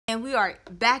And we are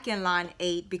back in line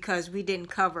 8 because we didn't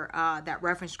cover that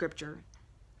reference scripture,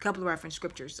 a couple of reference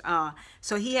scriptures.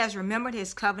 So he has remembered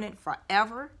his covenant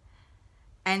forever.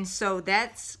 And so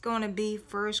that's going to be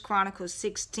 1 Chronicles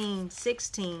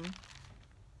 16:16.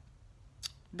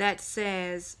 That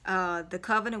says, the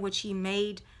covenant which he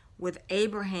made with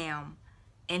Abraham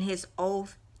and his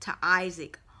oath to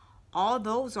Isaac. All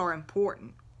those are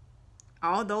important.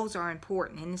 All those are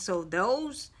important. And so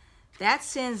that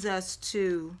sends us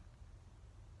to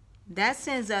we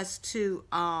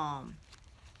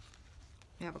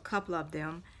have a couple of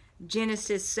them.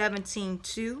 Genesis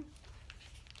 17:2.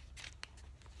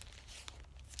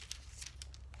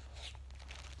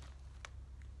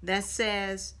 That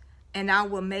says, and I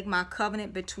will make my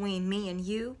covenant between me and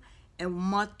you, and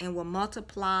will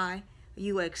multiply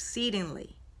you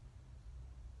exceedingly.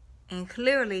 And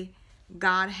clearly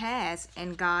God has,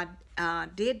 and God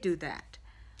did do that.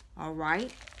 All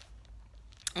right.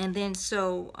 And then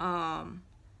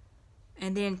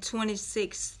and then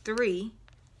 26:3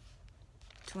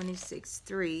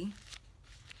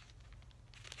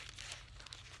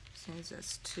 sends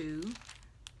us to,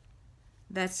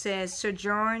 that says,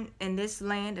 sojourn in this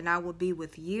land, and I will be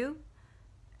with you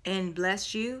and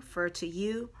bless you, for to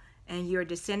you and your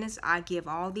descendants I give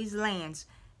all these lands,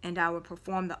 and I will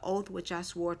perform the oath which I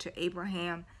swore to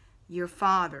Abraham your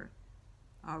father.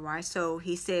 All right, so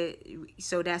he said,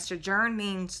 so that sojourn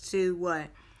means to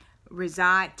what?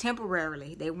 Reside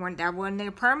temporarily. That wasn't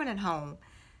their permanent home.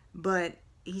 But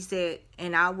he said,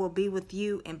 and I will be with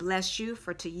you and bless you,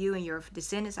 for to you and your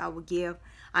descendants I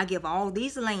give all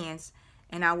these lands,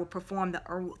 and I will perform the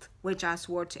oath which I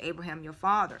swore to Abraham your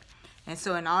father. And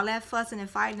so in all that fussing and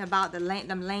fighting about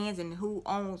them lands and who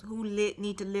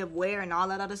need to live where and all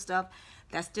that other stuff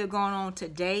that's still going on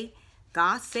today,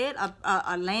 God said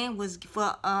a land was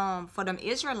for them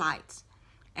Israelites,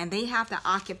 and they have to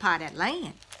occupy that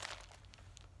land.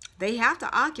 They have to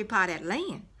occupy that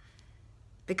land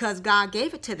because God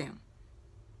gave it to them.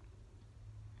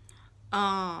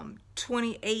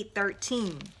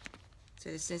 28:13. So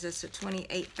it sends us to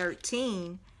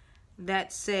 28:13.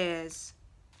 That says,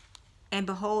 and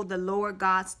behold, the Lord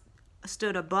God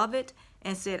stood above it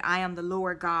and said, I am the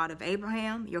Lord God of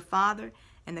Abraham, your father,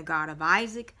 and the God of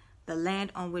Isaac. The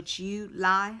land on which you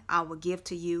lie, I will give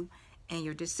to you and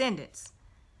your descendants.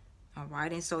 All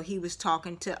right, and so he was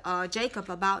talking to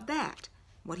Jacob about that,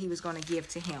 what he was going to give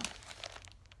to him.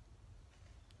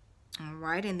 All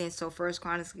right, and then so 1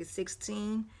 Chronicles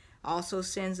 16 also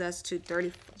sends us to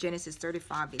Genesis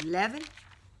 35:11.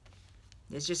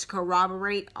 Let's just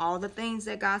corroborate all the things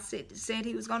that God said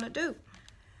he was going to do.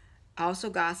 Also,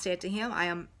 God said to him, I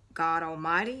am God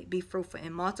Almighty, be fruitful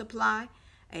and multiply.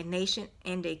 A nation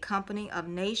and a company of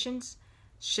nations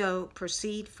shall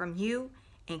proceed from you,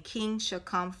 and kings shall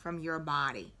come from your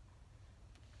body.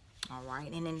 All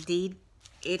right, and indeed,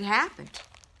 it happened.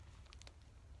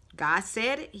 God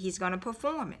said it, he's going to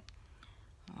perform it.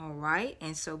 All right,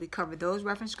 and so we covered those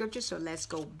reference scriptures. So let's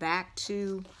go back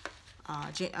to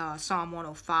Psalm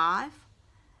 105.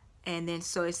 And then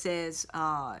so it says,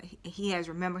 he has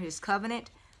remembered his covenant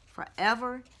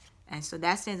forever. And so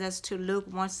that sends us to Luke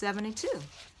 172.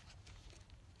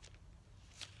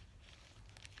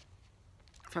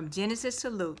 From Genesis to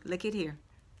Luke. Look at here.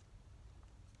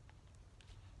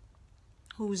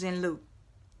 Who's in Luke?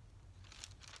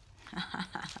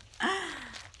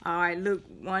 All right, Luke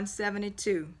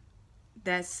 172.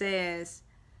 That says,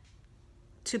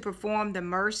 to perform the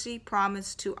mercy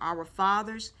promised to our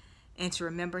fathers and to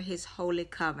remember his holy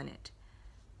covenant.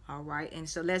 All right, and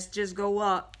so let's just go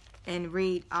up and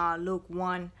read Luke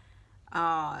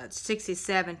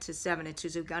 1:67 to 72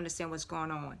 so we can understand what's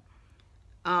going on.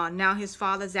 Now his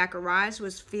father Zacharias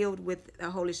was filled with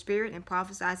the Holy Spirit and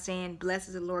prophesied, saying, blessed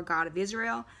is the Lord God of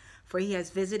Israel, for he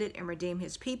has visited and redeemed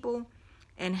his people,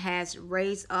 and has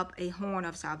raised up a horn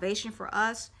of salvation for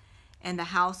us in the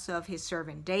house of his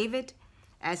servant David,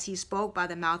 as he spoke by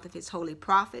the mouth of his holy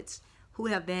prophets, who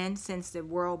have been since the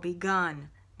world began,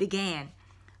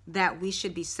 that we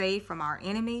should be saved from our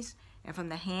enemies and from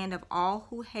the hand of all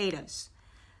who hate us,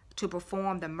 to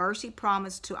perform the mercy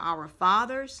promised to our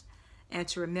fathers, and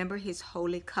to remember his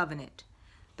holy covenant,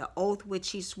 the oath which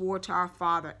he swore to our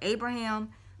father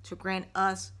Abraham, to grant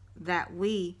us that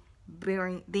we,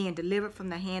 being delivered from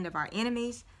the hand of our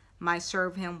enemies, might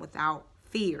serve him without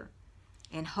fear,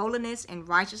 in holiness and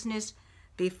righteousness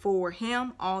before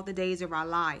him all the days of our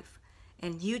life.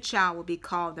 And you, child, will be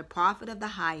called the prophet of the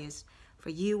highest, for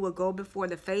you will go before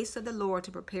the face of the Lord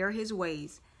to prepare his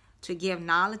ways, to give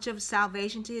knowledge of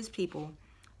salvation to his people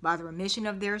by the remission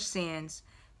of their sins,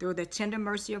 through the tender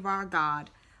mercy of our God,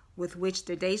 with which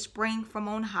the day spring from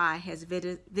on high has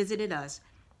visited us,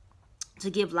 to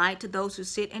give light to those who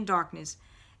sit in darkness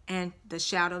and the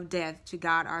shadow of death, to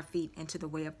guide our feet into the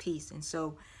way of peace. And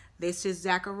so this is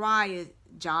Zechariah,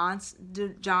 John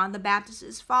the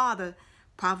Baptist's father,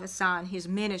 prophesying his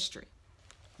ministry,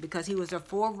 because he was a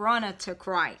forerunner to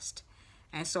Christ.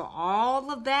 And so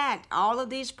all of that, all of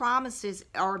these promises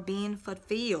are being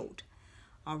fulfilled.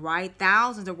 All right,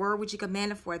 thousands, the word which he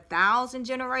commanded for 1,000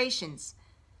 generations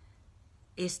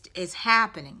is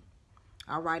happening.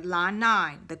 All right, line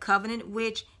 9, the covenant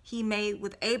which he made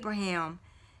with Abraham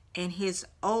and his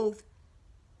oath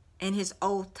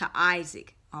to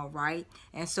Isaac. All right,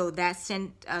 and so that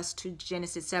sent us to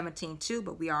Genesis 17:2,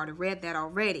 but we already read that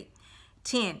already.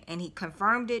 10, and he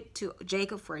confirmed it to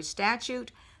Jacob for a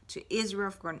statute, to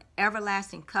Israel for an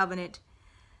everlasting covenant,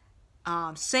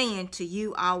 saying, to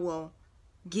you I will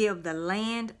give the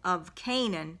land of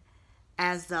Canaan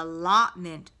as the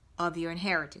allotment of your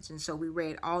inheritance. And so we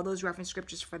read all those reference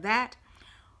scriptures for that.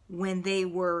 When they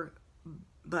were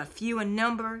but few in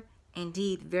number,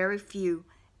 indeed very few,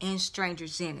 and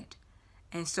strangers in it.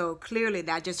 And so clearly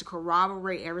that just to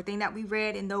corroborate everything that we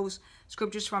read in those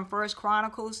scriptures from First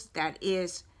Chronicles, that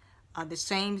is the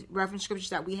same reference scriptures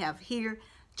that we have here,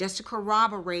 just to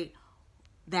corroborate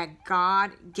that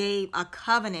God gave a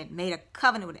covenant, made a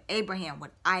covenant with Abraham,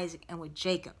 with Isaac, and with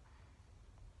Jacob,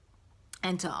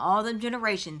 and to all the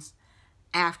generations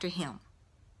after him.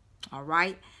 All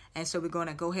right, and so we're going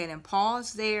to go ahead and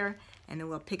pause there, and then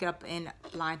we'll pick it up in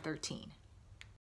line 13.